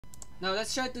Now,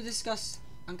 let's try to discuss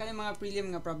ang kanyang mga prelim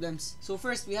nga problems. So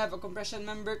first, we have a compression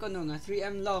member kuno nga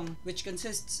 3M long, which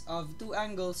consists of two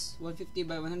angles 150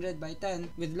 by 100 by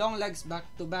 10 with long legs back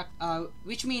to back,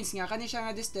 which means nga kani siya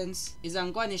nga distance is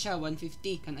ang kuan ni siya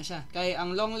 150 kana siya, kay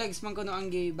ang long legs man kuno ang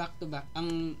gi back to back,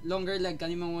 ang longer leg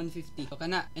kani mang 150 so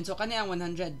kana, and so kani ang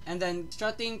 100, and then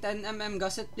strutting 10mm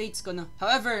gusset plates kuno.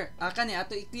 However, kani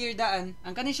ato i-clear daan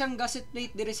ang kani siyang gusset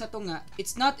plate diri sa tunga,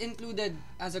 it's not included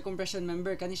as a compression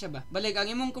member kani siya ba. Balig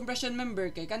ang imong compression member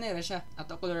kay kanira siya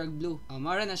ato color blue,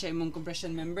 mara na siya imong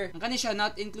compression member. Ang kani siya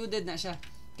not included na siya,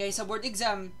 kay sa board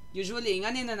exam usually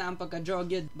ngani na ang pagka-draw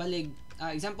gyud. Balig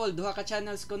example, duha ka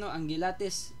channels kuno ang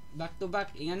gilatis back to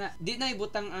back, ingana di na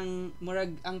ibutang ang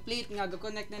murag ang plate nga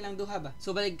ga-connect nilang duha ba.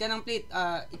 So balig kanang plate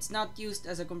it's not used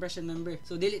as a compression member,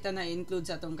 so dili ta na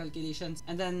include sa atong calculations.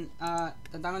 And then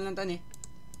tantangon lang tani.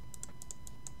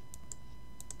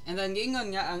 And then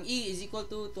giingon nga ang E is equal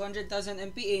to 200,000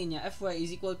 MPa nya Fy is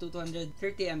equal to 230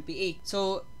 MPa.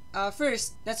 So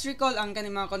first, let's recall ang kani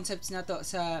mga concepts nato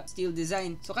sa steel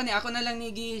design. So kani ako na lang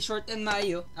nigi shorten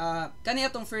maayo. Kani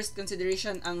atong first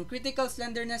consideration, ang critical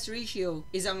slenderness ratio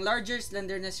is ang larger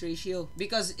slenderness ratio,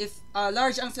 because if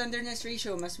large ang slenderness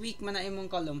ratio, mas weak man na imong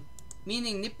column,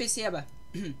 meaning nipis siya ba.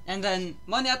 And then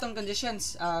mo ni atong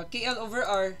conditions, KL over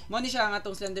R mo ni siya ang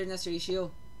atong slenderness ratio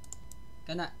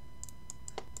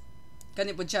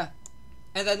kani pud siya.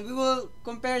 And then we will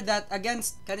compare that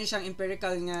against kani siyang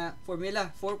empirical nga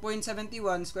formula, 4.71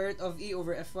 square root of E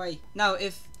over Fy. Now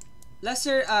if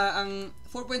lesser ang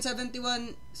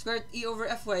 4.71 square root E over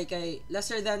Fy kay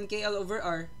lesser than KL over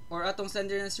R or atong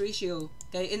slenderness ratio,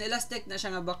 kay inelastic na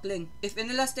siya nga buckling. If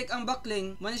inelastic ang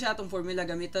buckling, mo ni siya atong formula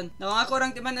gamiton. Now ang ako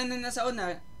rang timan-an na sa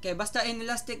una, kay basta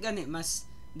inelastic gani mas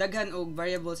daghan og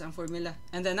variables ang formula.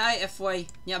 And then ay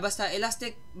Fy nya basta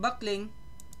elastic buckling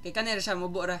kay kanira siya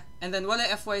mubo ra, and then wala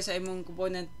Fy sa imong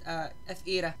component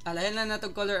Fe ra. Alayan lang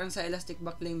natong color ang sa elastic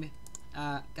buckling be.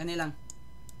 Kani lang.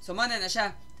 So man na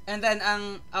siya. And then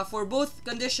ang for both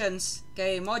conditions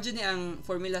kay mo ni ang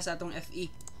formula sa atong Fe.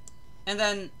 And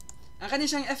then ang kani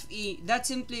siyang Fe, that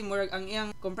simply murag ang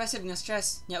iyang compressive nga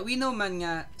stress. Nya we know man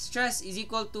nga stress is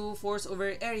equal to force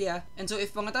over area, and so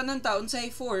if pangatanon ta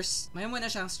unsay force, mahimo na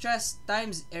siyang stress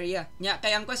times area. Nya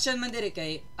kay ang question man diri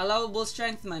kay allowable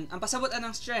strength man, ang pasabot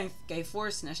anang strength kay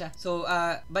force na siya. So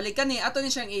balik kani ato ni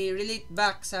siyang i-relate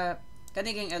back sa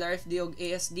kaniging LRFD ug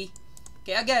ASD.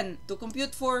 Kay again, to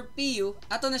compute for PU,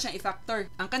 ato na siyang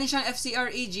i-factor. Ang kani siyang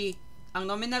FCRAG, ang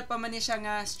nominal pa man ni siya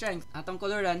nga strength, atong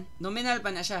coloran, nominal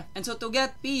pa na siya. And so to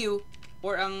get PU,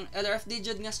 or ang LRFD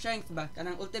jud nga strength ba,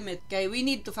 kanang ultimate, kay we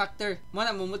need to factor. Mo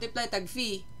na mo multiply tag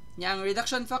phi, nya ang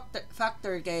reduction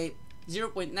factor kay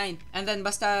 0.9. And then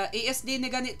basta ASD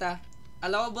ni ganita,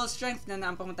 allowable strength na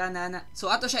ang pangutana na. So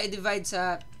ato siya i-divide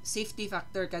sa safety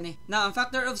factor kani. Now ang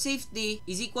factor of safety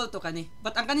is equal to kani.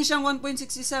 But ang kani siyang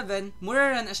 1.67,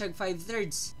 mura ra na siya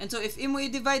 5/3. And so if imo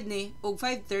i-divide ni og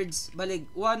 5/3, balig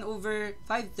 1 over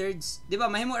 5/3, di ba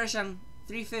mahimo ra siyang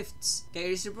 3/5 kay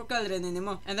reciprocal rin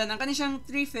nimo. And then ang kani siyang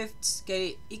 3/5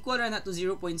 kay equal ra na to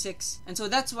 0.6. And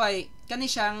so that's why kani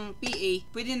siyang PA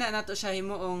pwede na nato siya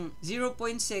himuong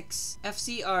 0.6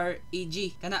 FCR AG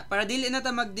kana, para dili na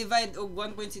ta mag-divide og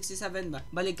 1.67 ba,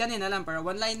 balik kani na lang para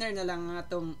one liner na lang ang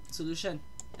atong solution.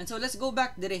 And so let's go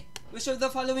back dire. Which of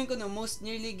the following kuno most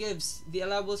nearly gives the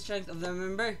allowable strength of the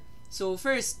member? So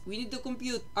first, we need to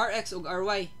compute Rx ug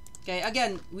Ry. Kay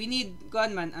again, we need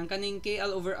kuan man ang kaning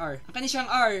KL over R. Ang kani siyang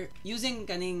R using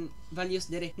kaning values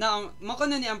dire. Now, mako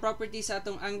na ni ang property sa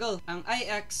atong angle. Ang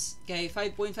Ix kay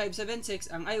 5.576,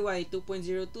 ang Iy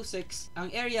 2.026, ang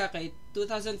area kay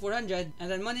 2,400, and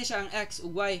then mo ni siya ang X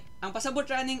ug Y. Ang pasabot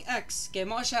ra ning X kay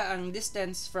mo siya ang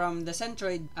distance from the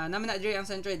centroid. Naman na dire ang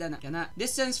centroid ana. Kana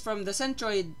distance from the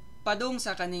centroid padung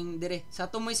sa kaning dire sa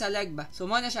tumoy sa leg ba. So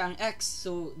mo na siya ang X.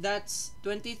 So that's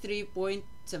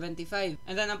 23.75.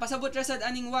 And then ang pasabot ra sad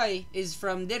aning Y is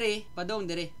from dire padung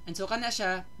dire. And so kana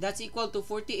siya, that's equal to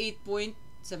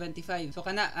 48.75. So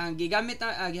kana ang gigamit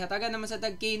na gihatagan naman sa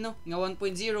tag K no nga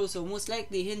 1.0, so most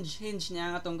likely hinge niya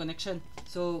ang atong connection.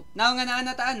 So now nga naa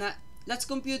na, let's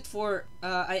compute for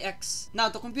Ix.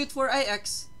 Now to compute for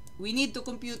Ix, we need to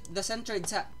compute the centroid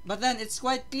sa. But then it's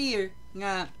quite clear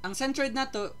nga ang centroid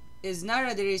nato is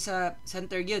nara diri sa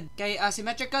center gyud, kay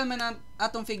asymmetrical man ang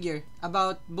atong figure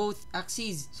about both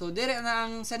axes. So dire na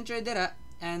ang centroid dira,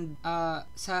 and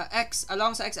sa x,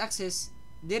 along sa x-axis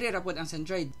dire ra pod ang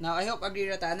centroid. Now I hope agree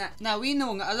ra ta na. Now we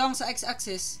know nga along sa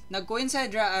x-axis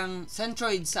nag-coincide ra ang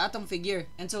centroid sa atong figure,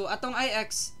 and so atong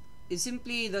Ix is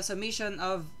simply the summation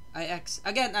of Ix.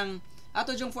 Again, ang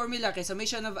ato yung formula kay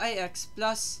summation of ix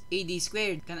plus AD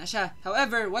squared. Kana siya.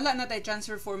 However, wala na tayo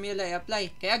transfer formula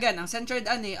i-apply. Kaya again, ang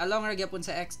centered ani, along ra gyapon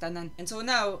sa x tanan. And so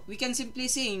now, we can simply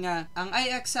see nga, ang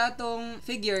ix sa atong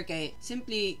figure kay,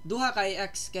 simply, duha ka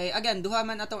ix. Kay again, duha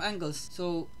man atong angles.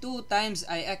 So, 2 times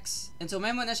ix. And so,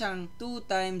 may mo na siyang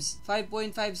 2 times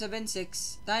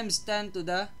 5.576 times 10 to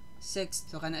the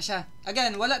 6. So, kana siya.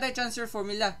 Again, wala tayo transfer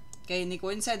formula. Kay ni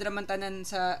coincide raman tanan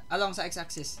sa along sa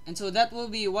x-axis. And so that will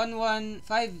be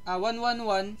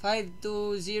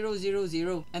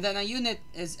 111.52000. And then ang unit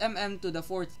is mm to the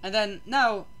fourth. And then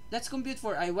now, let's compute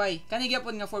for iy. Kani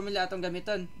gyapon nga formula atong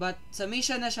gamiton. But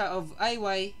summation na siya of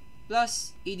iy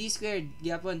plus AD squared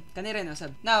gyapon. Kani rin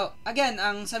usab. Now, again,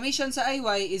 ang summation sa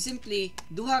iy is simply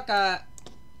duha ka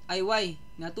iy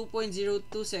na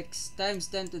 2.026 times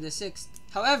 10 to the 6th.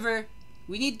 However,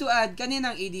 we need to add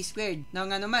kaninang AD squared. Now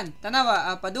nga naman,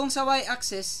 tanawa, padung sa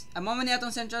y-axis, amo man ni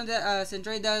atong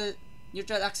centroidal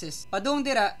neutral axis. Padung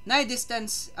dira, na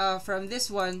distance from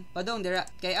this one, padung dira.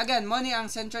 Kay again, mo ni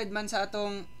ang centroid man sa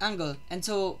atong angle. And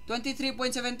so,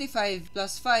 23.75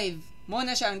 plus 5, mo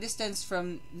na siya ang distance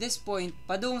from this point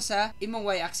padung sa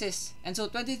imong y-axis. And so,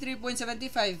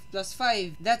 23.75 plus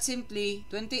 5, that's simply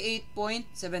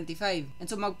 28.75.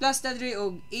 And so, mag-plus ta diri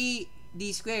og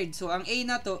d squared. So, ang A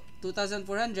na to,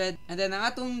 2,400. And then,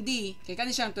 ang atong D, kay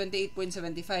kani siyang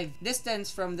 28.75.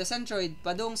 Distance from the centroid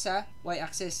padung sa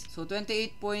y-axis. So,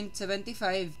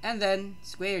 28.75 and then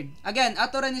squared. Again,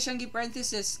 ato ra ni siyang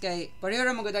gi-parenthesis kay pareho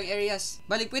ra magud ang areas.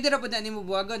 Balik, pwede ra pud na nimo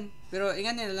buhagon. Pero,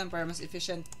 ingan nila lang para mas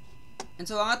efficient. And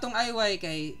so, ang atong IY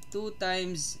kay 2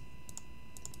 times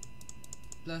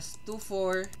plus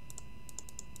 24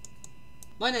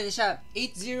 na siya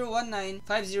 80195000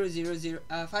 500.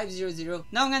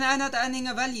 Now nga naa nata ani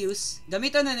nga values,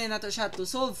 gamiton na nato siya to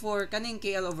solve for kaning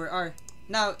KL over R.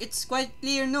 Now, it's quite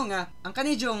clear no nga ang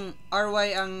kanidyong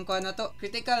RY ang kuha na to,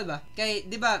 critical ba? Kay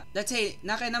di ba, let's say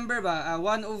nakay number ba 1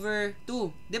 over 2.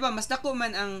 Di ba mas dako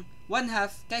man ang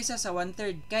 1/2 kaysa sa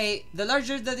 1/3. Kay the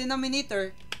larger the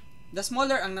denominator, the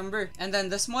smaller ang number. And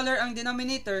then, the smaller ang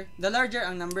denominator, the larger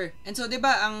ang number. And so, di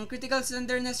ba, ang critical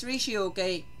slenderness ratio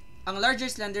kay ang larger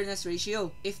slenderness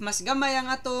ratio. If mas gamay ang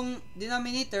atong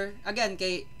denominator, again,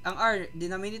 kay ang R,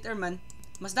 denominator man,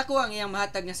 mas dako ang iyang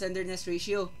mahatag nga slenderness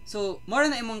ratio. So, more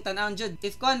na imong tan-aon jud.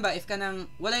 If kuan ba, if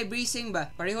kanang walay bracing ba,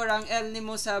 pareho ra ang L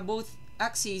nimo sa both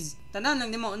axes, tanan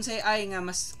lang nimo unsay I nga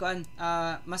mas kuan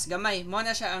mas gamay, mo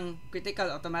na siya ang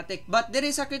critical automatic. But diri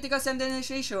sa critical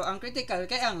slenderness ratio, ang critical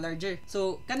kay ang larger.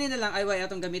 So kanina lang IY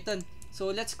atong gamiton. So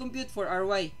let's compute for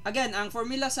RY. Again, ang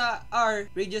formula sa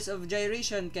R, radius of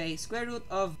gyration, kay square root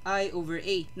of I over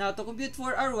A. Now to compute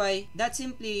for RY, that's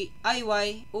simply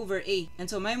IY over A. And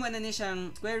so may mo na ni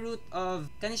siyang square root of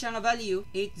kani siya nga value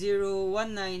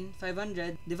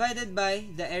 8019,500 divided by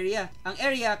the area. Ang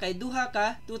area kay duha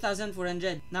ka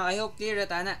 2,400. Now I hope clear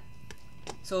ta na.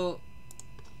 So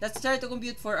let's try to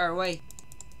compute for RY.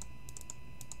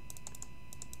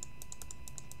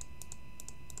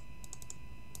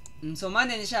 So,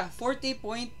 mana ni siya,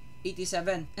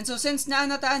 40.87. And so, since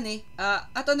naanataan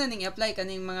ato na ning apply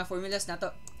kaning mga formulas na to.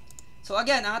 So,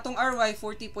 again, ang atong RY,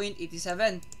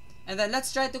 40.87. And then, let's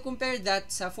try to compare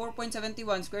that sa 4.71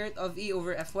 square root of E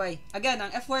over Fy. Again, ang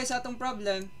Fy sa atong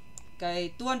problem,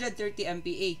 kay 230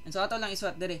 MPa. And so, ato lang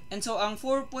iswat diri. And so, ang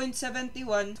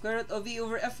 4.71 square root of E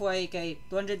over Fy kay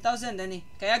 200,000 ani.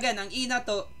 Kaya again, ang E na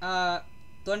to,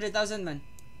 200,000 man.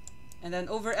 And then,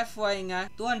 over Fy nga,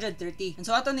 230. And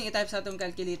so, ato ning i-type sa atong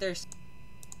calculators.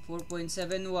 4.71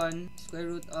 square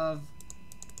root of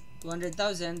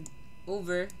 200,000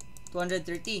 over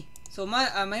 230. So,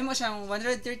 may mo siyang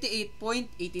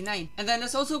 138.89. And then,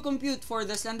 let's also compute for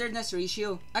the slenderness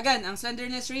ratio. Again, ang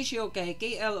slenderness ratio kay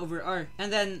KL over R. And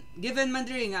then, given man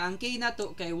diri nga, ang K na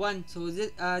to kay 1. So,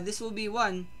 this will be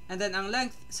 1. And then, ang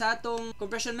length sa atong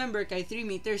compression member kay 3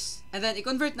 meters. And then,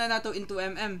 i-convert na nato into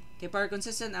mm. Kay para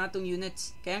consistent ang atong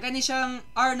units. Kaya ang kani siyang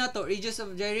R na to, radius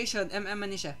of gyration, mm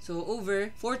man ni siya. So,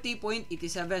 over 40.87.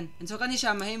 And so, kani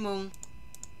siya mahimong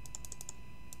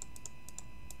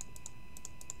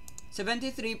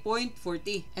 73.40.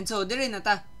 And so, dire na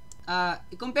ta.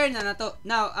 I-compare na to.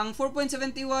 Now, ang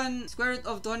 4.71 square root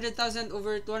of 200,000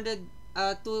 over 230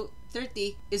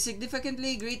 is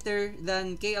significantly greater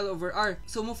than KL over R.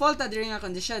 So, mo-fall ta dire nga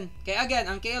condition. Kaya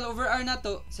again, ang KL over R na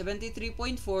to,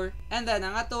 73.4. And then,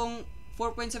 ang atong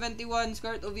 4.71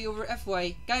 square root of E over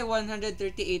Fy kay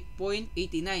 138.89.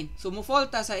 So, mo-fall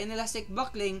ta sa inelastic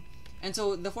buckling. And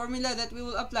so, the formula that we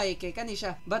will apply kay kani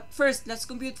siya. But first, let's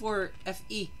compute for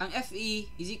Fe. Ang Fe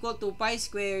is equal to pi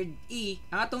squared E.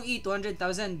 Ang atong E, 200,000.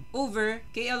 Over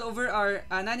KL over R,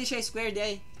 nani siya squared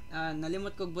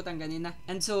nalimot ko butang ganina.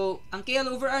 And so ang KL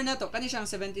over R na to kani siyang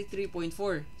 73.4.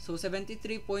 So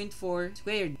 73.4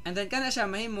 squared. And then kana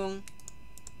siya mahimong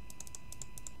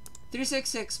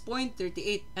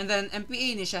 366.38. And then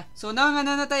MPa ni siya. So now nga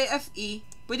na natay Fe,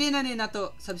 pwede na ni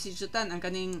nato substitutan ang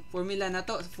kaning formula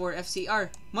nato for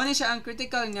FCR. Mo ni siya ang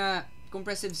critical nga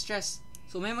compressive stress.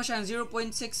 So may mo siyang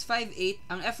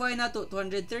 0.658, ang Fy nato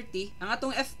 230, ang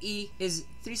atong Fe is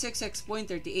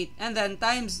 366.38, and then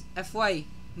times Fy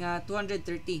nga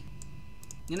 230.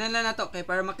 Ganun lang nato kay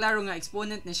para maklaro nga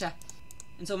exponent na siya.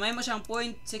 And so may mo siyang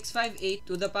 0.658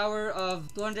 to the power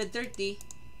of 230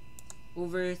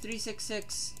 over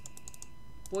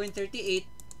 366.38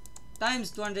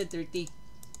 times 230.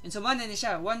 And so, mana ni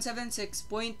siya,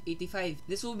 176.85.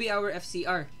 This will be our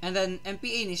FCR. And then,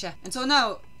 MPa ni siya. And so,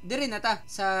 now, diri na ta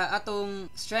sa atong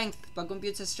strength,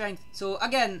 pag-compute sa strength. So,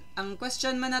 again, ang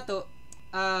question man na to,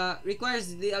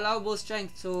 requires the allowable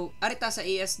strength. So, arita sa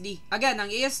ASD. Again, ang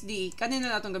ASD,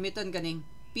 kanina na atong gamiton kaning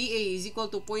PA is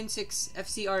equal to 0.6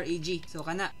 FCR AG. So,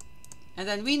 kana. And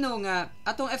then, we know nga,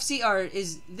 atong FCR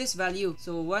is this value.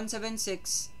 So,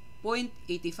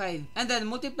 176.85. And then,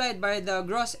 multiplied by the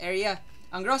gross area.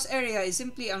 Ang gross area is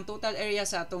simply ang total area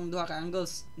sa atong duha ka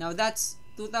angles. Now that's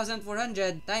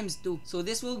 2,400 times 2. So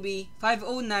this will be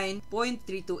 509.328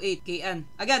 kN.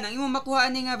 Again, ang imong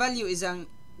makuha ani nga value is ang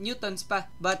newtons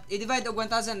pa. But i-divide og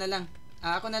 1,000 na lang.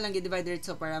 Ako na lang i-divide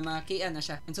dito para ma-kN na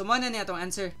siya. And so mo na ni atong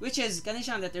answer, which is kani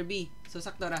siyang letter B. So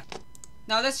sakto ra.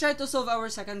 Now, let's try to solve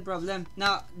our second problem.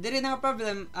 Now, diri na nga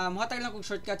problem, muhatag lang kong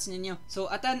shortcuts ninyo. So,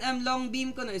 at an M long beam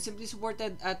ko no, is simply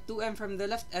supported at 2M from the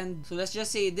left end. So, let's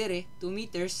just say diri, 2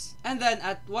 meters. And then,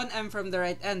 at 1M from the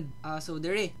right end. So,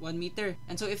 diri, 1 meter.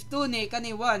 And so, if 2 ni,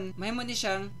 kani 1, mahimo ni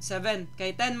siyang 7.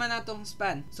 Kay 10 man atong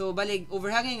span. So, balig,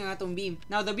 overhanging ang atong beam.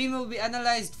 Now, the beam will be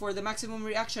analyzed for the maximum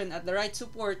reaction at the right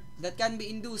support that can be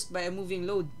induced by a moving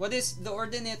load. What is the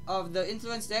ordinate of the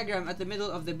influence diagram at the middle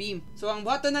of the beam? So, ang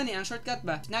buhato na ni, ang shortcut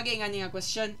ba? Nagay nga nga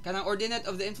question kanang ordinate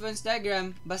of the influence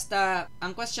diagram basta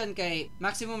ang question kay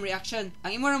maximum reaction.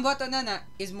 Ang imo rang buhaton na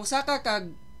is musaka kag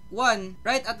 1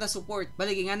 right at the support.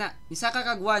 Baligi nga na misaka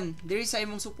kag 1 diri sa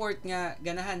imong support nga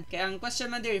ganahan. Kay ang question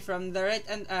man diri from the right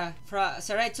and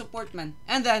sa right support man.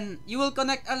 And then you will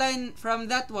connect a line from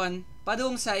that one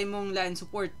padung sa imong line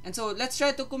support. And so let's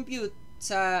try to compute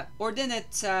sa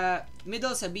ordinate sa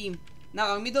middle sa beam.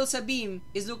 Now, ang middle sa beam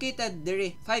is located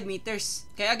dire, 5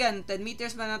 meters. Kaya again, 10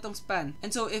 meters man natong span.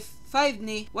 And so, if 5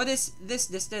 ni, what is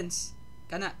this distance?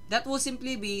 Kana. That will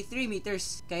simply be 3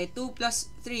 meters. Kaya 2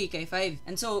 plus 3 kay 5.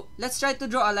 And so, let's try to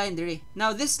draw a line dire.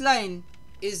 Now, this line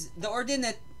is the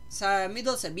ordinate sa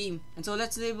middle sa beam. And so,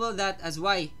 let's label that as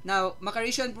Y. Now,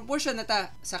 maka-ratio and proportion na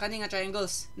ta sa kaning nga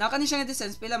triangles. Now, kaning siya nga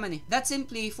distance, pila man eh? That's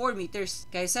simply 4 meters.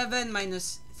 Kaya 7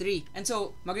 minus 3. And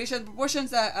so, mag-ratio and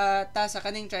proportion ta sa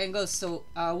kaning triangles. So,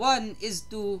 1 is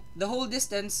to the whole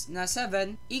distance na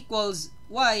 7 equals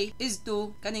Y is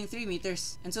to kaning 3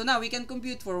 meters. And so now, we can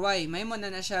compute for Y. May mo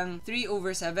na siyang 3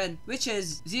 over 7, which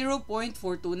is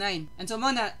 0.429. And so,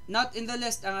 mana, not in the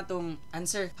list ang atong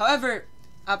answer. However,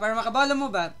 para makabalo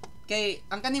mo ba, kay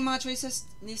ang kaning mga choices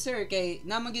ni sir, kay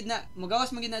namagid na,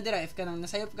 magawas magid na dira, if kanang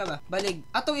nasayop ka ba, balig,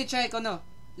 atong i-try ko no.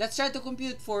 Let's try to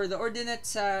compute for the ordinate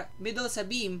sa middle sa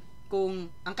beam kung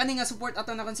ang kaning nga support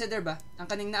atong na-consider ba, ang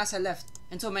kaning naa sa left.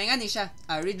 And so, may nga ni siya.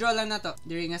 Redraw lang na to,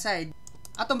 diri nga side.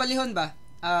 Atong balihon ba,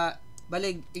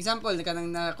 balig, example,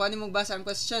 kanang nakuha ni mong basa ang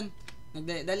question,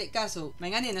 nagdali ka, so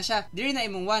may ngani na siya. Diri na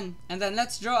imong 1. And then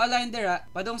let's draw a line dira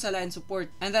padung sa line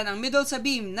support. And then ang middle sa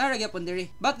beam nara gyapon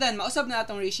diri. But then mausab na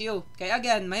atong ratio. Kay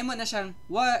again, mahimo na siyang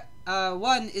 1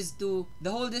 is to the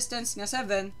whole distance nga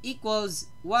 7 equals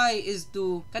Y is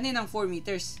to kaninang 4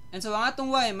 meters. And so ang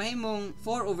atong Y mahimong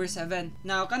 4 over 7.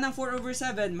 Now kanang 4 over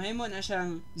 7 mahimo na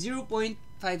siyang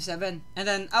 0.57. And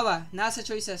then nasa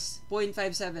choices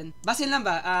 0.57. Basin lang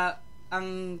ba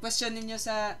ang question ninyo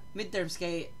sa midterms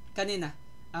kay kanina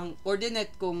ang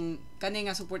ordinate kung kani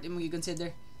nga support imong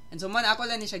i-consider. And so man ako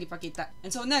lang ni siya gipakita.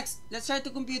 And so next, let's try to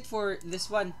compute for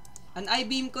this one. An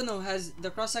I-beam ko no has the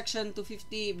cross-section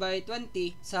 250 by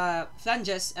 20 sa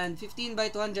flanges and 15 by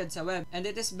 200 sa web. And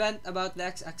it is bent about the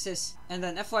x-axis. And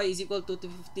then Fy is equal to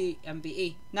 250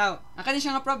 MPa. Now, ang kani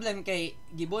siya nga problem kay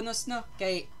gibonus no,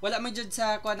 kay wala man jud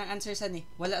sa kuha ng answer sa ni.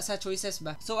 Wala sa choices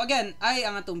ba. So again, I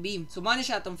ang atong beam. So man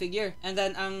siya atong figure. And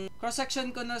then ang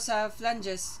cross-section ko no sa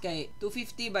flanges kay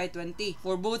 250 by 20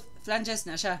 for both flanges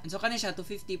na siya. And so kani siya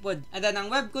 250 pod. And then ang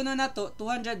web kuno nato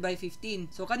 200 by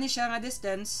 15. So kani siya nga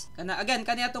distance kana again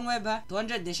kani atong web ha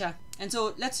 200 ni siya. And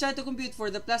so let's try to compute for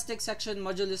the plastic section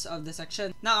modulus of the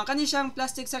section. Now ang kani siyang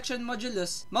plastic section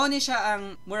modulus mao ni siya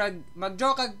ang murag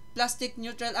mag-draw kag plastic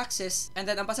neutral axis, and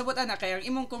then ang pasabot ana kay ang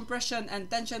imong compression and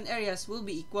tension areas will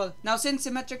be equal. Now since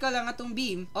symmetrical ang atong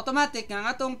beam, automatic nga ang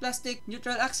atong plastic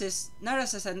neutral axis nara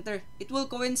sa center. It will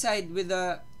coincide with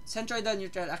the centroidal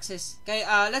neutral axis. Kay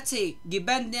let's say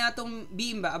gibend niya atong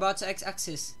beam ba about sa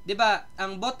x-axis. Di ba?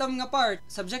 Ang bottom nga part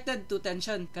subjected to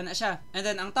tension kana siya. And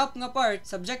then ang top nga part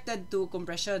subjected to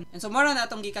compression. And so mara na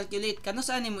atong gi-calculate kano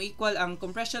saan nimo equal ang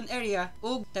compression area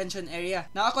ug tension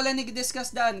area. Now ako lang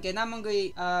ni-discuss daan kay namang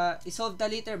goy i-solve ta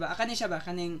later ba. Kani siya ba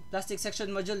kaning plastic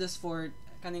section modulus for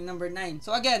kaning number 9.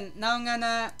 So again, now nga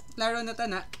na klaro na ta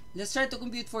na, let's try to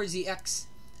compute for zx.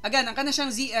 Again, ang kana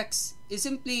siyang zx is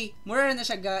simply mura na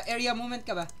siya ga area moment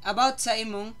ka ba about sa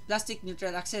imong plastic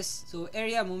neutral axis. So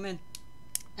area moment.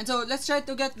 And so let's try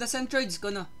to get the centroids ko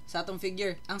no sa atong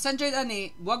figure. Ang centroid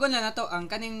ani buwagon na nato ang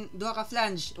kaning duha ka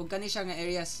flange ug kani siya nga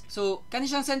areas. So kani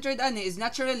siyang centroid ani is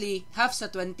naturally half sa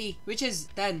 20, which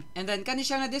is 10. And then kani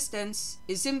siya nga distance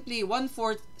is simply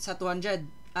 1/4 sa 200.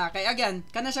 Kay again,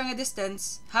 kana siya nga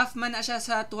distance, half man na siya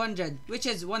sa 200, which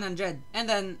is 100.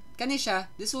 And then, kani siya,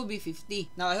 this will be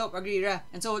 50. Now, I hope agree ra.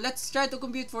 And so, let's try to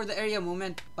compute for the area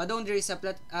moment. Padong diri sa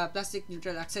plastic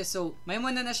neutral axis. So, may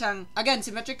muna na siyang, again,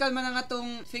 symmetrical man ang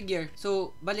atong figure.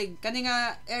 So, balig, kani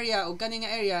nga area o kani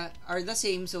nga area are the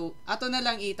same. So, ato na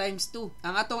lang i-times 2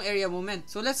 ang atong area moment.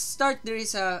 So, let's start diri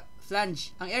sa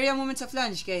flange. Ang area moment sa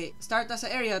flange kay start na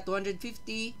sa area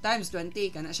 250 times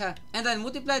 20 kana siya. And then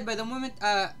multiplied by the moment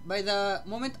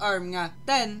arm nga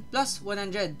 10 plus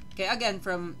 100. Kay again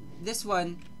from this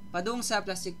one padung sa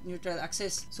plastic neutral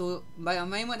axis. So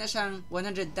may mo na siyang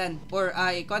 110 or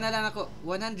ikaw na lang ako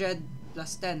 100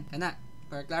 plus 10 kana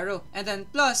para klaro. And then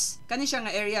plus kani siya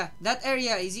nga area. That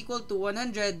area is equal to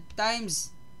 100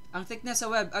 times ang thickness sa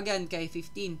web again kay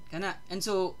 15 kana. And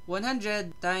so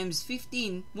 100 times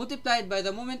 15 multiplied by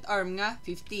the moment arm nga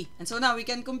 50. And so now we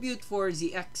can compute for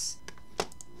zx.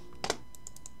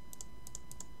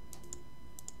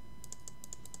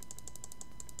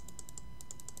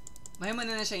 May man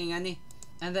na siya ingani.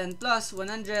 And then plus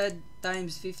 100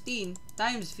 times 15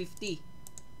 times 50.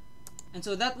 And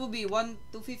so that will be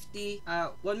 1,250,000.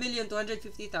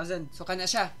 So kana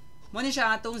siya. Muna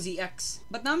siya ang atong zx.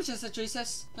 Ba't naman siya sa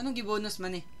choices? Anong gibonus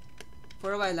man eh?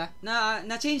 For a while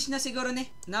na-change na siguro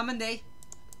ni. Naman day.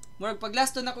 Murag pag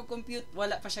last to na ko compute,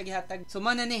 wala pa siya gihatag. So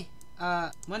muna ni.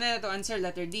 Muna na to answer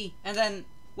letter D. And then,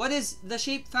 what is the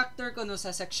shape factor ko no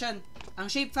sa section?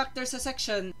 Ang shape factor sa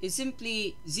section is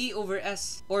simply z over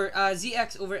s or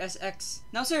zx over sx.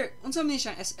 Now sir, unsa man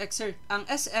siyang sx sir? Ang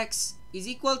sx is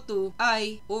equal to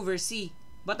I over c.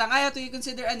 But ang ayaw to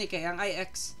i-consider ani kay ang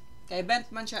ix. Kay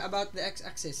bent man siya about the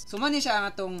x-axis. So, man siya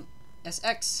ang atong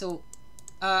sx. So,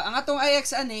 ang atong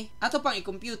ix ani, ato pang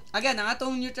i-compute. Again, ang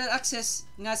atong neutral axis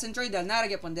nga centroidal,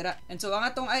 naragya pondera. And so, ang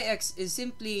atong ix is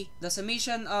simply the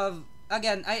summation of,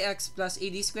 again, ix plus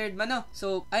ad squared man no.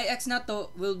 So, ix na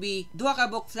to will be duha ka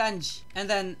bok flange.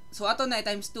 And then, so ato na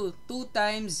times 2. 2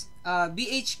 times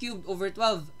bh cubed over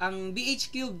 12. Ang bh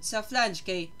cubed sa flange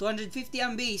kay 250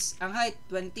 ang base, ang height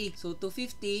 20. So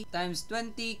 250 times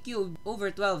 20 cubed over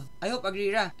 12. I hope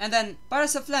agree ra. And then para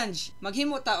sa flange,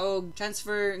 maghimo ta og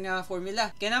transfer nga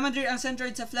formula. Kay naman diri ang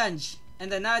centroid sa flange.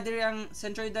 And then diri ang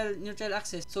centroidal neutral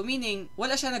axis. So meaning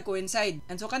wala siya nag-coincide.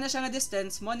 And so kana siya nga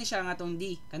distance, mo ni siya nga atong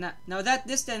d. Kana. Now that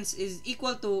distance is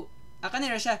equal to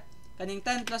kanira siya kaning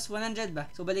 10 plus 100 ba?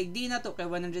 So balik d na to kay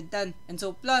 110. And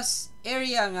so plus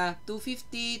area nga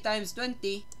 250 times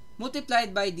 20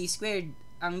 multiplied by d squared.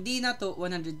 Ang d na to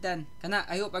 110. Kana,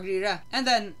 I hope agree ra. And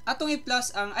then atong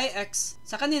i-plus ang ix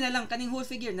sa kanina lang, kaning whole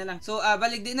figure na lang. So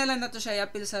balik di na lang nato siya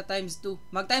i-apil sa times 2.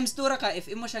 Mag times 2 ra ka if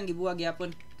imo siyang gibuwag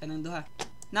yapon kanang duha.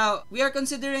 Now, we are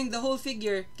considering the whole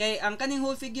figure kay ang kaning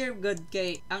whole figure good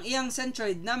kay ang iyang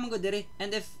centroid naman go dire.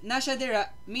 And if na siya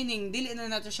dira, meaning dili na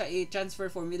nato siya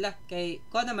i-transfer formula kay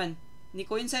ko naman ni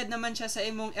coincide naman siya sa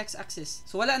imong x-axis.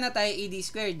 So wala na tayo ad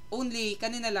squared. Only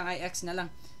kanina lang ix na lang.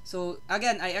 So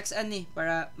again, ix ani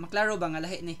para maklaro ba nga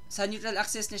lahi ni. Sa neutral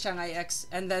axis ni siya nga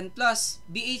ix and then plus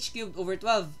bh cubed over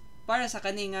 12 para sa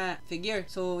kaning figure.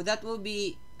 So that will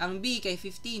be ang b kay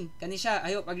 15. Kani siya,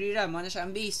 I hope agree ra, mo na siya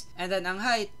ang base. And then ang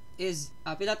height is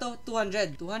pila to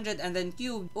 200 and then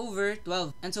cubed over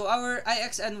 12. And so our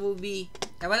ixn will be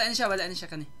wala ni siya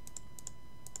kani.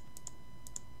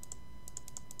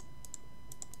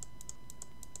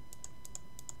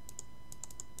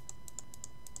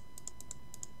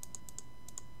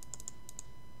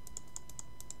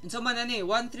 And so man ani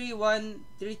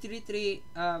 131,333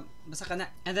 basa ka na.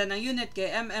 And then ang unit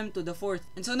kay mm to the fourth.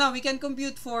 And so now we can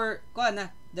compute for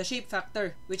the shape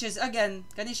factor, which is again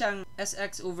kani siyang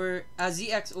sx over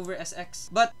zx over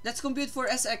sx. But let's compute for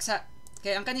sx ha.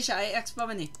 Kay ang kani siya ix pa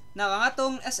man eh. Now ang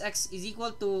atong sx is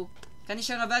equal to kani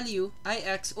siya nga value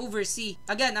ix over c.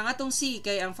 Again, ang atong c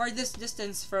kay ang farthest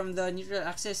distance from the neutral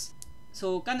axis.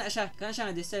 So kana siya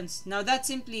nga distance. Now that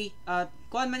simply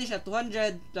kuan man ni siya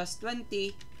 200 plus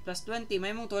 20 plus 20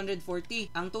 may mong 240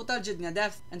 ang total jud nga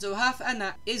depth. And so half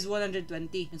ana is 120.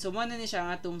 And so mo na ni siya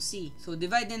ang atong c. So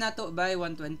divide ni nato by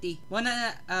 120. Mo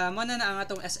na ang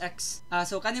atong sx.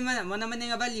 So kani man mo naman ni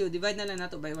nga value, divide na lang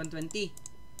nato by 120.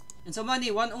 And so mo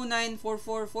ni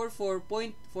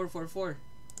 1094444.444.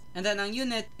 And then ang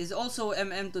unit is also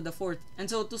mm to the fourth. And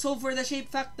so to solve for the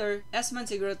shape factor, s man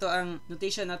siguro to ang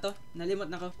notation na to. Nalimot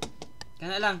na ko.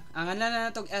 Kana lang, ang anla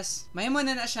na natong s. Mahimo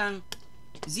na siyang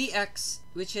zx,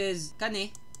 which is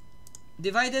kani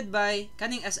divided by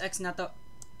kaning sx na to.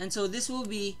 And so this will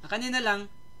be kanina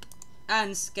lang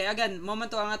ans kay again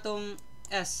moment to ang atong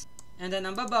s. And then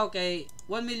ang babaw kay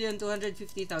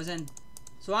 1,250,000.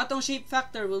 So atong shape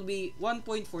factor will be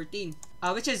 1.14,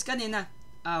 which is kanina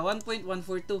 1.142.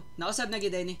 Nausab na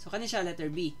gid ni. So kani siya letter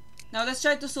B. Now let's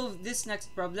try to solve this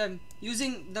next problem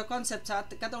using the concept sa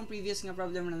katong previous nga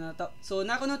problem na nato. So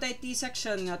nakuno tay T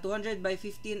section nga 200 by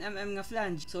 15 mm nga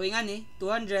flange. So ingani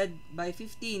 200 by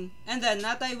 15 and then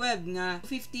natay web nga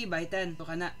 50 by 10. So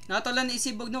kana nato lang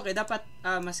isibog no kay dapat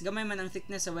mas gamay man ang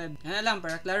thickness sa web. Kana lang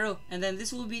para klaro. And then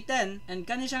this will be 10 and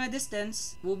kani siya nga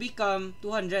distance will become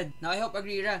 200. Now I hope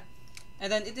agree ra. And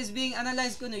then it is being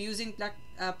analyzed kuno using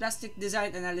plastic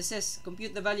design analysis.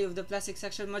 Compute the value of the plastic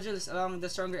section modulus along the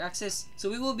stronger axis.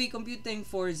 So we will be computing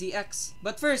for zx.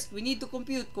 But first, we need to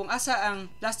compute kung asa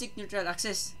ang plastic neutral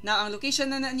axis. Now, ang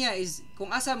location na niya is kung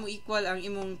asa mo equal ang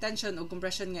imong tension o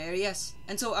compression nga areas.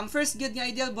 And so, ang first good nga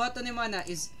ideal buhaton ni mana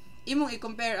is imong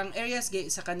i-compare ang areas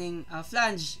sa kaning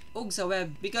flange ug sa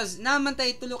web. Because naman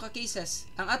tay tulo ka cases.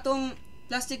 Ang atong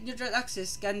plastic neutral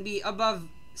axis can be above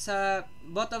sa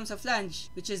bottom sa flange,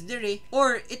 which is dire,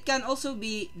 or it can also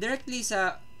be directly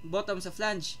sa bottom sa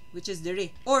flange, which is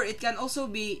dire, or it can also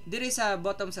be dire sa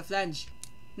bottom sa flange.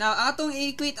 Now atong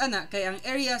i-equate ana kay ang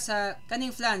area sa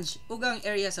kaning flange ug ang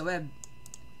area sa web.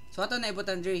 So ato na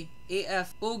ibutan dire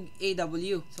AF ug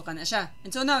AW. So kana siya.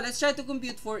 And so now let's try to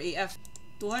compute for AF.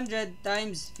 200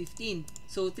 times 15.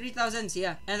 So 3,000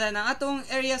 siya. And then ang atong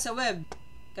area sa web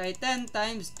kay 10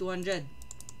 times 200.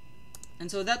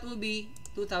 And so that will be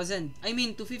 2,000. I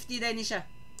mean, 250 din ni siya.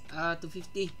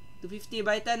 250. 250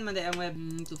 by 10 man ang web.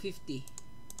 250.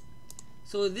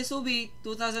 So, this will be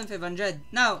 2,500.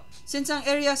 Now, since ang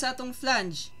area sa atong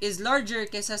flange is larger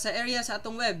kaysa sa area sa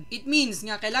atong web, it means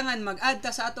nga kailangan mag-add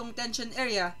ta sa atong tension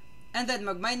area and then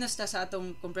mag-minus ta sa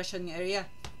atong compression nga area.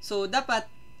 So,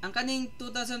 dapat, ang kaning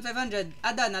 2,500,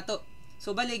 ada na to.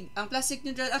 So, balig, ang plastic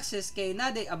neutral axis kay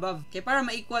naday above. Kay para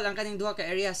ma-equal ang kaning duha ka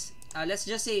areas. Let's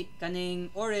just say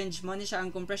kaning orange mo ni siya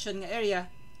ang compression nga area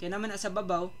kay naman sa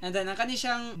babaw, and then ang kani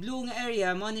siyang blue nga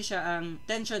area mo ni siya ang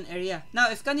tension area.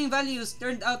 Now if kaning values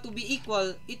turned out to be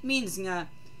equal, it means nga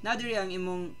nadiri ang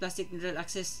imong plastic neutral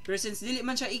axis. Pero since dili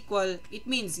man siya equal, it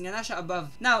means nga na siya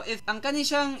above. Now if ang kani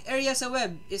siyang area sa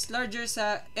web is larger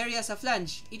sa area sa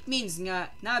flange, it means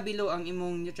nga na below ang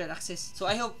imong neutral axis. So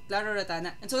I hope klaro ra ta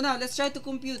na. And so now let's try to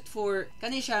compute for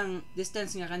kani siyang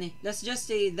distance nga kani. Let's just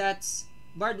say that's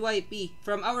barred YP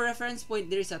from our reference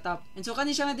point there sa top. And so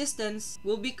kani siya nga distance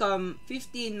will become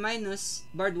 15 minus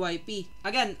barred YP.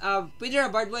 Again, pwede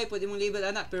ra barred Y pwede mong label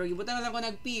ana, pero gibutan lang ko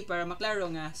nag P para maklaro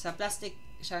nga sa plastic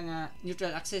siya nga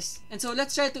neutral axis. And so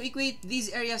let's try to equate these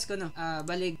areas ko no.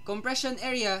 Balig compression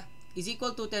area is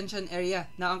equal to tension area.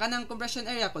 Now ang kanang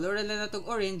compression area coloran lang natong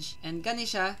orange and kani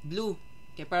siya blue.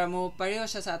 Okay, para mo pareho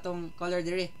siya sa atong color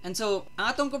dire. And so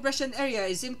ang atong compression area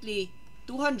is simply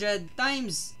 200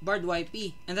 times barred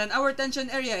YP. And then our tension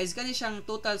area is kani siyang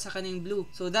total sa kaning blue.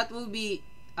 So that will be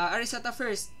arisata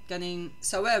first kaning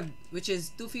sa web, which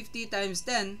is 250 times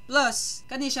 10 plus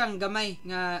kani siyang gamay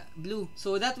nga blue.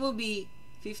 So that will be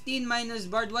 15 minus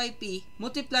barred YP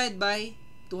multiplied by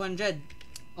 200.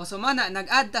 O so mana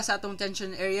nag-add ta sa atong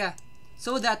tension area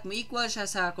so that mo equal siya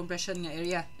sa compression nga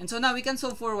area. And so now we can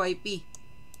solve for YP.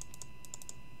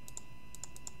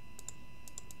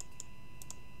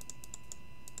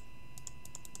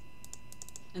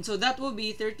 And so that will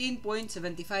be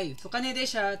 13.75. So kanina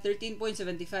siya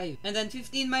 13.75. And then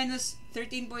 15 minus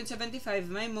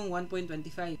 13.75 may mong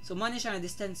 1.25. So mo na siya nga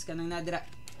distance kanang nadira.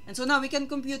 And so now we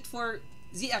can compute for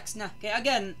Zx na. Kaya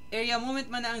again, area moment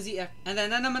man na ang Zx. And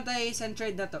then na naman tayo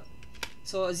centroid na to.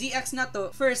 So Zx na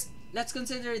to, first let's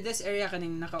consider this area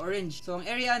kaning naka-orange. So ang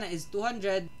area na is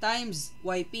 200 times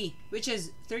YP, which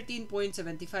is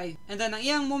 13.75. And then ang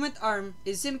iyang moment arm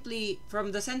is simply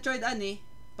from the centroid ani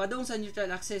padung sa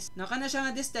neutral axis. Now kana siya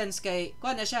nga distance kay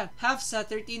kuha na siya half sa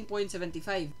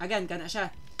 13.75. Again kana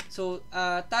siya. So,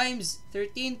 times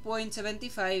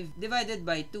 13.75 divided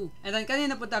by 2. And then,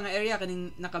 kanina punta nga area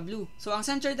kaning naka-blue. So, ang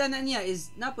centroid na niya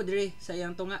is napudre sa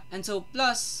iyang tunga. And so,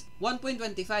 plus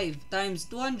 1.25 times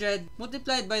 200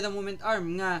 multiplied by the moment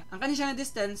arm nga ang kani siya nga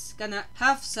distance kana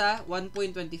half sa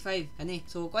 1.25 kani.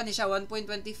 So, kani siya 1.25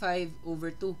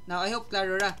 over 2. Now, I hope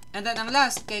klaro ra. And then, ang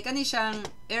last, kay kani siyang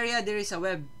area diri sa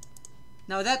web.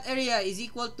 Now, that area is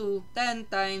equal to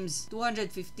 10 times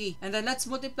 250. And then, let's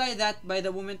multiply that by the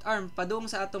moment arm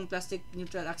padung sa atong plastic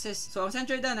neutral axis. So, ang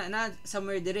centroid na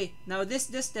somewhere dire. Now,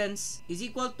 this distance is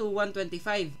equal to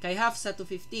 125 kay half sa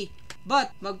 250.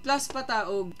 But, mag-plus pa ta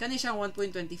og kani siyang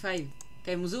 1.25.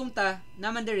 Kay mo-zoom ta,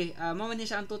 naman dire, mao ni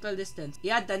siya ang total distance.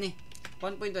 I-add ta ni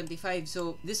 1.25.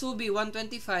 So, this will be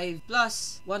 125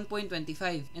 plus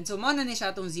 1.25. And so, mao na ni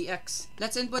siya atong ZX.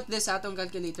 Let's input this sa atong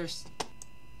calculators.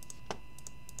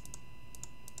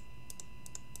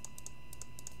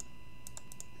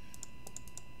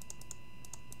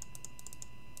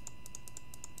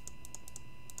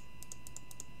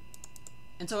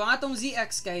 And so, ang atong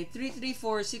ZX kay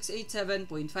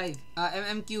 334687.5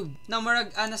 mm cubed. Now, marag,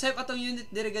 nasave atong unit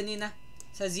dire ganina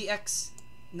sa ZX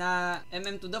na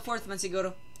mm to the fourth man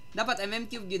siguro. Dapat mm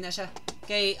cubed yun na siya.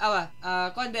 Kay,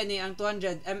 kuan ba ni ang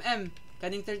 200 mm,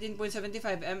 kaning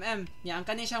 13.75 mm. Nya, ang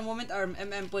kanin siyang moment arm,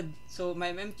 mm pod. So,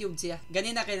 may mm cubed siya.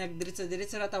 Ganina kay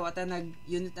nagdiretso ra tawa ta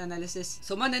nag-unit analysis.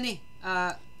 So, man na ni,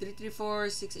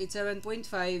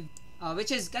 334687.5, which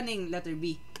is kaning letter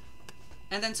B.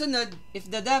 And then sunod, if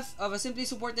the depth of a simply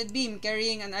supported beam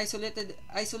carrying an isolated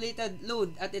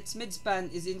load at its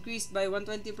midspan is increased by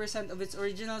 120% of its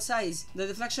original size, the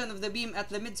deflection of the beam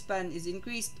at the midspan is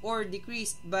increased or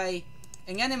decreased by,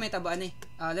 nga may tabaan eh.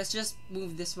 Let's just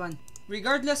move this one.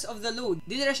 Regardless of the load,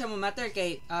 dili ra siya mo matter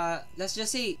kay, let's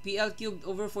just say, PL cubed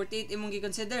over 48 imong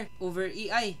gi-consider over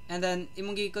EI. And then,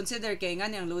 imong gi-consider kay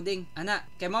nga ang loading. Ana,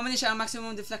 kay mao man ni siya ang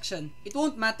maximum deflection. It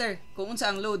won't matter kung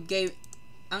unsa ang load kay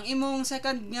ang imong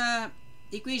second nga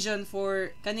equation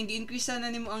for kaning gi-increase na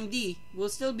nimo ang D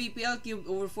will still be PL cubed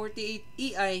over 48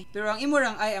 EI, pero ang imo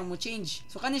rang I ang mo change.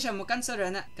 So kani siya mo cancel ra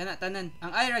na kana tanan.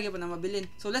 Ang I ra gyud na mabilin.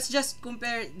 So let's just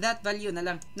compare that value na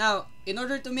lang. Now, in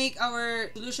order to make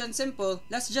our solution simple,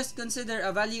 let's just consider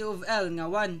a value of L nga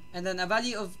 1 and then a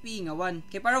value of P nga 1.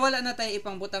 Kay para wala na tayo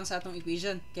ipangbutang sa atong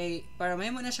equation. Kay para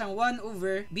mahimo na siyang 1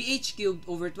 over BH cubed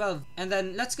over 12. And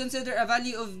then let's consider a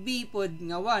value of B pod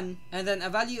nga 1 and then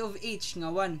a value of H nga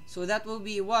 1. So that will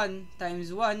be 1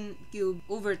 times 1 cubed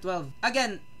over 12.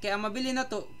 Again, kaya ang mabili na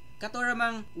to, kato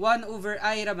ramang 1 over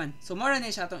I raman. So, mora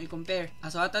na siya atong i-compare.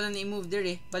 So, ato na i-move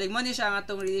dire. Balik mo ni siya ang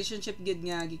atong relationship gid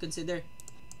nga gi-consider.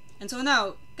 And so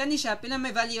now, kani siya, pila may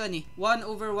value ni? 1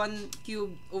 over 1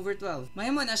 cubed over 12.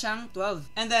 Mahimo na siyang 12.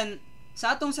 And then,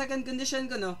 sa atong second condition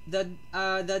ko, no, the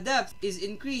depth is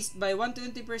increased by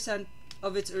 120%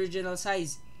 of its original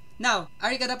size. Now,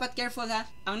 ari ka dapat careful ha.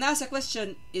 Ang nasa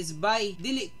question is by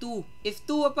dili 2. If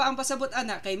 2 pa ang pasabot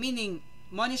ana, kay meaning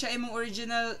mo ni siya imong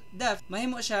original depth,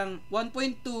 mahimo siyang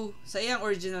 1.2 sa iyang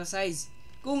original size.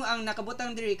 Kung ang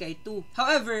nakabutang diri kay 2.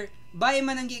 However, by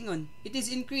man ang giingon, it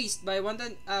is increased by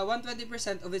 120%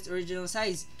 of its original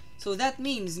size. So that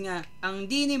means nga ang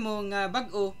D nimo nga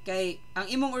bag-o kay ang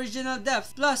imong original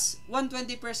depth plus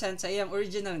 120% sa iyang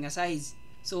original nga size.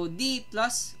 So, D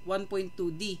plus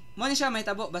 1.2D. Mo ni siya may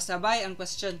tabo, basta by ang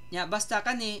question. Nya, basta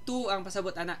kani, 2 ang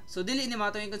pasabot ana. So, dili ni mo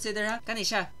ito yung consider ha. Kani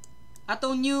siya.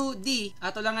 Atong new D,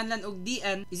 ato langan lan og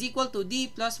Dn is equal to D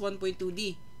plus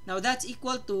 1.2D. Now, that's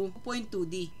equal to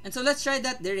 2.2D. And so, let's try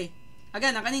that dire.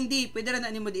 Again, ang kaning D, pwede rin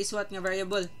na ni mo di-iswat nga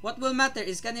variable. What will matter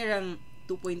is kanirang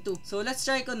 2.2. So, let's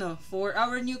try ko no. For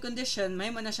our new condition,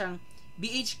 may mo na siyang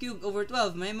BH cubed over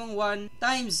 12. May mong 1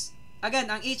 times.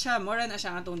 Again, ang H ha, mora na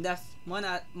siya atong depth. Mo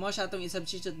siya atong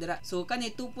i-substitute dira. So,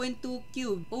 kani 2.2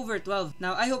 cubed over 12.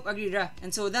 Now, I hope agree ra. And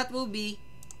so, that will be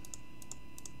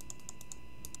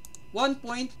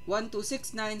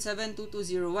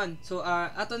 1.126972201. So,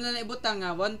 ato na ibutang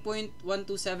nga 1.127.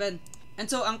 And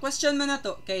so, ang question man na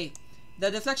to, kay the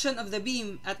deflection of the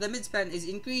beam at the midspan is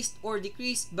increased or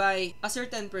decreased by a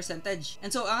certain percentage.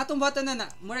 And so, ang atong button na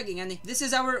murag ingani. This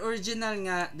is our original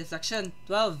nga deflection,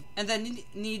 12. And then,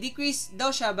 ni-decrease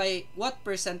daw siya by what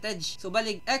percentage? So,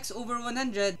 balig x over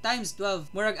 100 times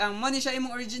 12. Murag ang money siya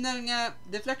imong original nga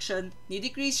deflection,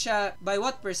 ni-decrease siya by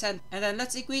what percent? And then,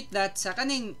 let's equate that sa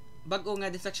kaning bago nga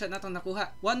deflection natong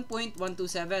nakuha, 1.127.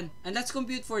 And let's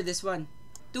compute for this one.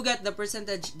 to get the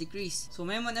percentage decrease. So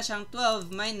may mo na siyang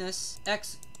 12 minus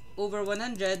x over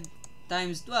 100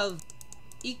 times 12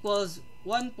 equals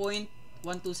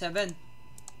 1.127.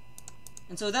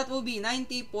 And so that will be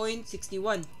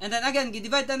 90.61. And then again,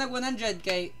 gidivide ta nag 100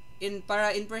 kay in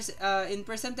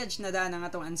percentage na daan ang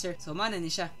atong answer. So mana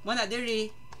ni siya. Mana diri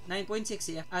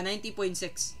 9.6 yeah.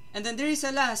 90.6. And then diri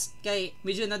sa last kay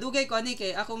medyo nadugay ko ani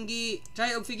kay akong gi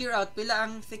try og figure out pila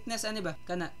ang thickness ani ba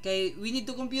kana kay we need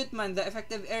to compute man the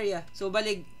effective area. So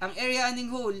balig ang area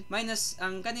aning hole minus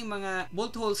ang kaning mga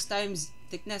bolt holes times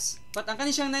thickness. But ang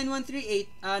kaning siyang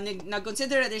 9138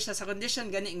 nag-consider din siya sa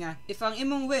condition gani nga if ang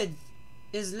imong width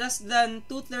is less than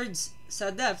 2/3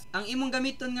 sa depth, ang imong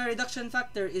gamiton nga reduction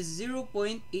factor is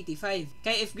 0.85.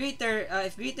 Kay if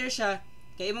greater siya,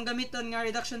 kay imong gamiton nga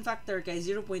reduction factor kay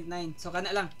 0.9. So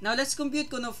kana lang. Now let's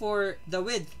compute kuno for the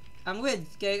width. Ang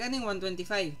width kay kaning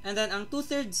 125. And then ang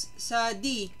 2/3 sa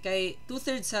D kay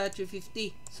 2/3 sa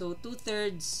 350. So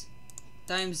 2/3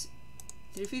 times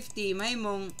 350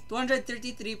 mahimong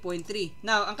 233.3.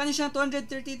 Now, ang kaning siyang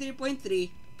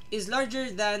 233.3 is larger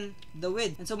than the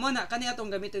width. And so muna, kani atong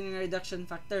gamiton nga reduction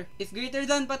factor. If greater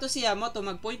than pa to siya, mo to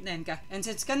mag 0.9 ka. And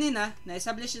since kanina,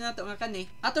 na-establish na nato nga kani,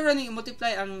 ato running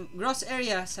i-multiply ang gross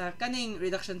area sa kaning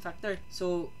reduction factor.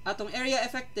 So, atong area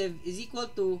effective is equal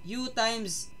to U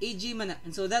times AG man na.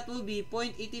 And so that will be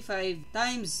 0.85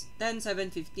 times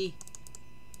 10,750.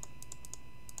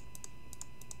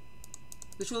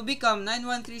 Which will become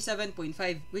 9137.5,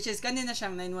 which is kanina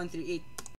siyang 9138.